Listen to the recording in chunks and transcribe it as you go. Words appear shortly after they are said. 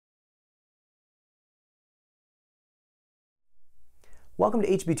Welcome to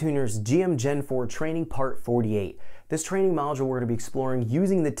HB Tuner's GM Gen 4 Training Part 48. This training module we're going to be exploring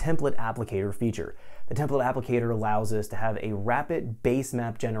using the Template Applicator feature. The Template Applicator allows us to have a rapid base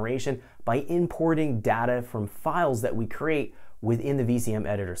map generation by importing data from files that we create within the VCM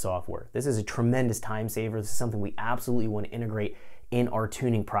Editor software. This is a tremendous time saver. This is something we absolutely want to integrate in our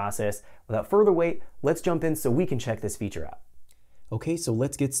tuning process. Without further wait, let's jump in so we can check this feature out. Okay, so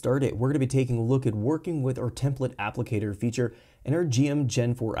let's get started. We're going to be taking a look at working with our Template Applicator feature in our GM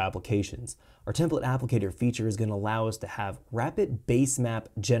Gen 4 applications. Our Template Applicator feature is going to allow us to have rapid base map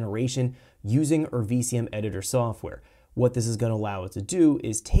generation using our VCM Editor software. What this is going to allow us to do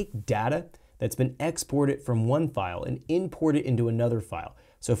is take data that's been exported from one file and import it into another file.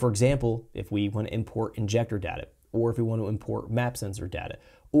 So for example, if we want to import injector data, or if we want to import map sensor data,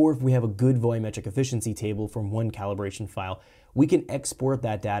 or if we have a good volumetric efficiency table from one calibration file, we can export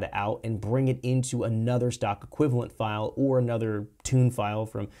that data out and bring it into another stock equivalent file or another tune file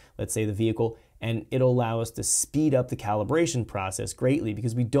from, let's say, the vehicle, and it'll allow us to speed up the calibration process greatly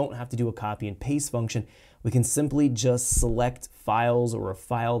because we don't have to do a copy and paste function. We can simply just select files or a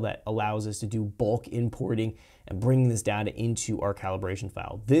file that allows us to do bulk importing and bringing this data into our calibration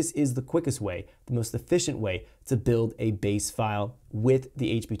file. This is the quickest way, the most efficient way to build a base file with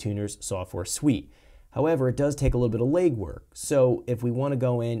the HB Tuner's software suite. However, it does take a little bit of legwork. So if we want to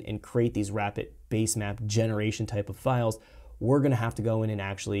go in and create these rapid base map generation type of files, we're going to have to go in and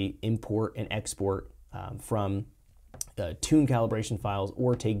actually import and export from tune calibration files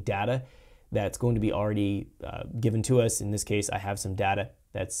or take data that's going to be already given to us. In this case, I have some data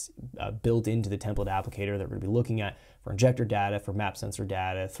that's built into the template applicator that we're going to be looking at for injector data, for map sensor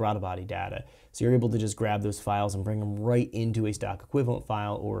data, throttle body data. So you're able to just grab those files and bring them right into a stock equivalent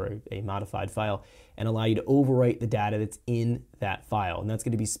file or a modified file and allow you to overwrite the data that's in that file. And that's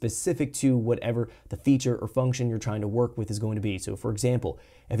going to be specific to whatever the feature or function you're trying to work with is going to be. So for example,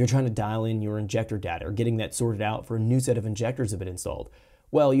 if you're trying to dial in your injector data or getting that sorted out for a new set of injectors that have been installed,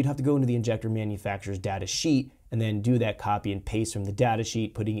 well, you'd have to go into the injector manufacturer's data sheet and then do that copy and paste from the data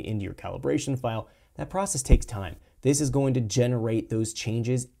sheet, putting it into your calibration file. That process takes time. This is going to generate those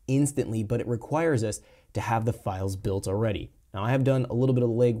changes instantly, but it requires us to have the files built already. Now, I have done a little bit of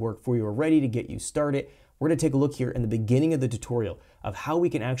the legwork for you already to get you started. We're going to take a look here in the beginning of the tutorial of how we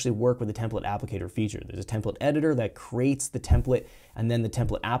can actually work with the template applicator feature. There's a template editor that creates the template, and then the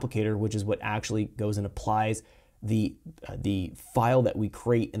template applicator, which is what actually goes and applies the file that we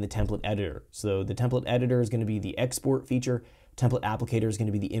create in the template editor. So the template editor is going to be the export feature. Template applicator is going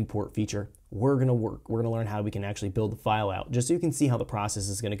to be the import feature. We're going to learn how we can actually build the file out just so you can see how the process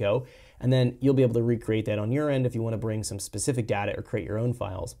is going to go. And then you'll be able to recreate that on your end if you want to bring some specific data or create your own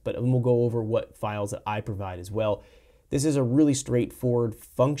files. But we'll go over what files that I provide as well. This is a really straightforward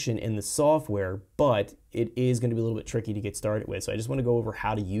function in the software, but it is going to be a little bit tricky to get started with. So I just want to go over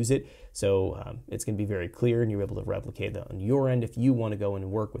how to use it. So it's going to be very clear and you're able to replicate that on your end if you want to go in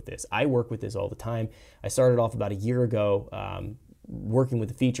and work with this. I work with this all the time. I started off about a year ago working with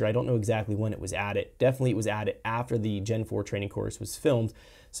the feature. I don't know exactly when it was added. Definitely it was added after the Gen 4 training course was filmed.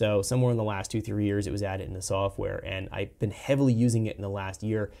 So somewhere in the last 2-3 years it was added in the software, and I've been heavily using it in the last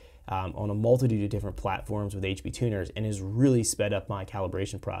year on a multitude of different platforms with HB Tuners, and has really sped up my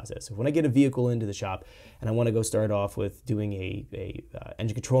calibration process. So when I get a vehicle into the shop and I want to go start off with doing a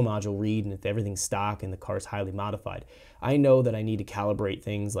engine control module read, and if everything's stock and the car's highly modified, I know that I need to calibrate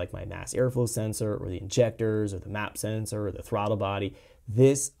things like my mass airflow sensor or the injectors or the map sensor or the throttle body.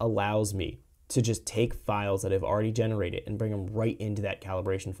 This allows me to just take files that I've already generated and bring them right into that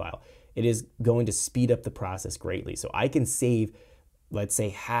calibration file. It is going to speed up the process greatly. So I can save, let's say,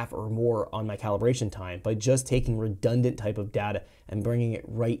 half or more on my calibration time by just taking redundant type of data and bringing it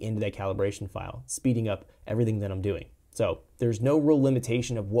right into that calibration file, speeding up everything that I'm doing. So there's no real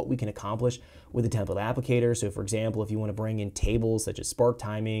limitation of what we can accomplish with the template applicator. So for example, if you want to bring in tables such as spark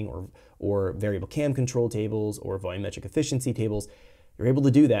timing or variable cam control tables or volumetric efficiency tables, you're able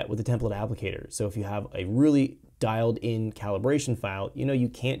to do that with the template applicator. So if you have a really dialed in calibration file, you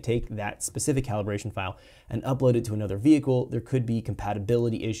can't take that specific calibration file and upload it to another vehicle. There could be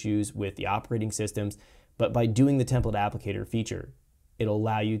compatibility issues with the operating systems, but by doing the template applicator feature, it'll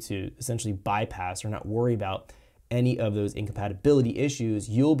allow you to essentially bypass or not worry about any of those incompatibility issues.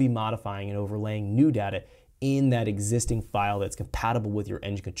 You'll be modifying and overlaying new data in that existing file that's compatible with your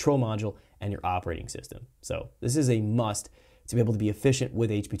engine control module and your operating system. So this is a must to be able to be efficient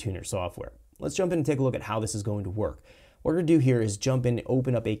with HB Tuner software. Let's jump in and take a look at how this is going to work. What we're going to do here is jump in and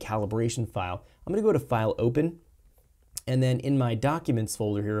open up a calibration file. I'm going to go to File, Open, and then in my Documents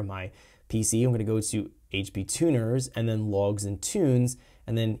folder here on my PC, I'm going to go to HB Tuners and then Logs and Tunes,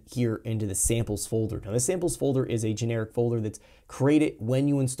 and then here into the samples folder. Now the samples folder is a generic folder that's created when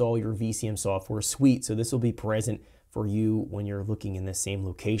you install your VCM software suite. So this will be present for you when you're looking in the same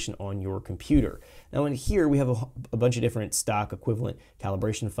location on your computer. Now in here we have a bunch of different stock equivalent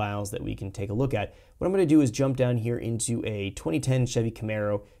calibration files that we can take a look at. What I'm going to do is jump down here into a 2010 Chevy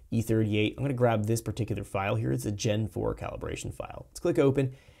Camaro E38. I'm going to grab this particular file here. It's a Gen 4 calibration file. Let's click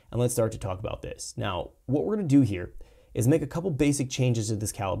open and let's start to talk about this. Now what we're going to do here is make a couple basic changes to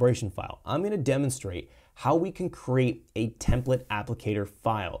this calibration file. I'm going to demonstrate how we can create a template applicator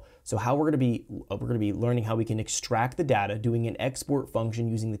file. So how we're going to be learning how we can extract the data, doing an export function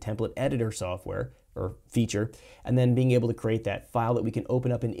using the template editor software or feature, and then being able to create that file that we can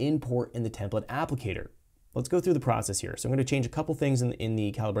open up and import in the template applicator. Let's go through the process here. So I'm going to change a couple things in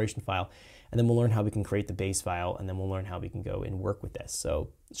the calibration file, and then we'll learn how we can create the base file, and then we'll learn how we can go and work with this. So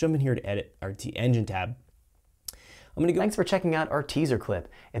let's jump in here to edit our engine tab. Thanks for checking out our teaser clip.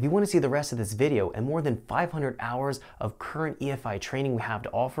 If you want to see the rest of this video and more than 500 hours of current EFI training we have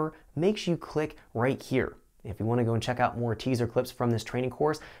to offer, make sure you click right here. If you want to go and check out more teaser clips from this training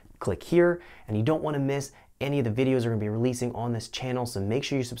course, click here, and you don't want to miss any of the videos we're going to be releasing on this channel, so make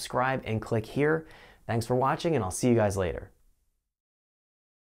sure you subscribe and click here. Thanks for watching, and I'll see you guys later.